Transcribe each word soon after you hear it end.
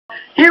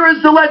Here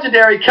is the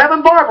legendary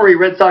Kevin Barbary,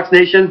 Red Sox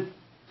Nation.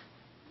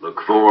 Look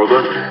for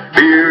the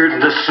beard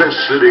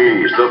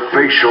necessities, the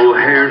facial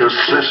hair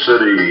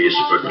necessities.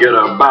 Forget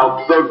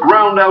about the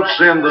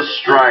groundouts and the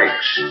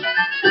strikes.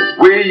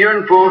 We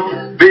yearn for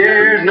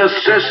beard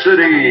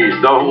necessities,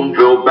 the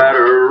home-field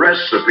batter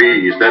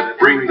recipes that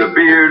bring the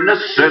beard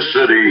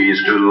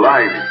necessities to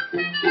life.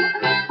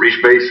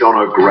 Reach base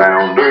on a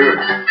grounder,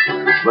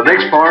 the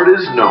next part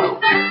is known.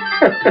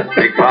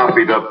 Big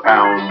Poppy the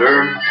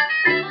pounder,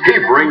 he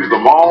brings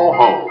them all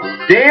home.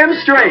 Damn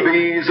straight. The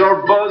bees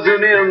are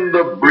buzzing in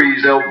the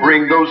breeze. They'll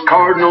bring those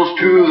Cardinals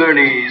to their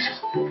knees.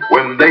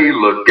 When they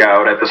look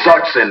out at the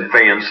Sox and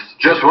fans,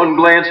 just one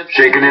glance,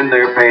 shaking in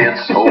their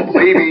pants. Oh,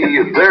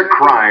 baby, they're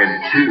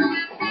crying too.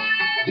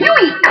 You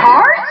eat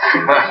cards?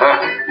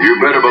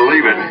 You better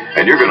believe it.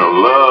 And you're going to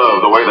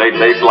love the way they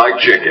taste like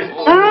chicken.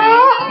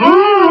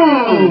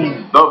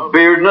 The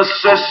beard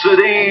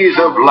necessities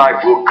of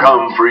life will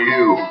come for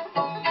you.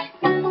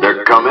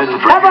 They're coming for you.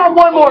 How about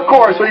one more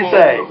chorus? What do you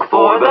say?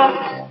 For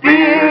the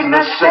beard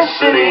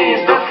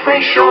necessities, the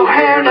facial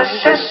hair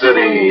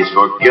necessities.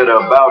 Forget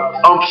about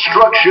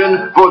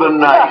obstruction for the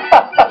night.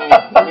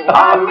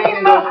 I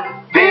mean the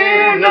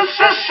beard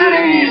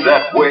necessities.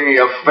 That way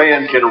a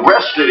fan can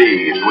rest at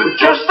ease with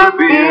just the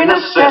beard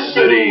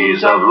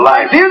necessities of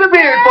life. Hear the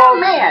beard,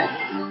 folks.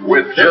 Man.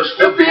 With just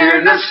the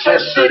beard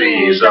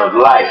necessities of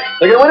life.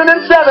 They're going to win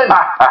it in 7.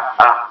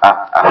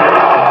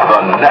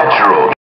 The natural.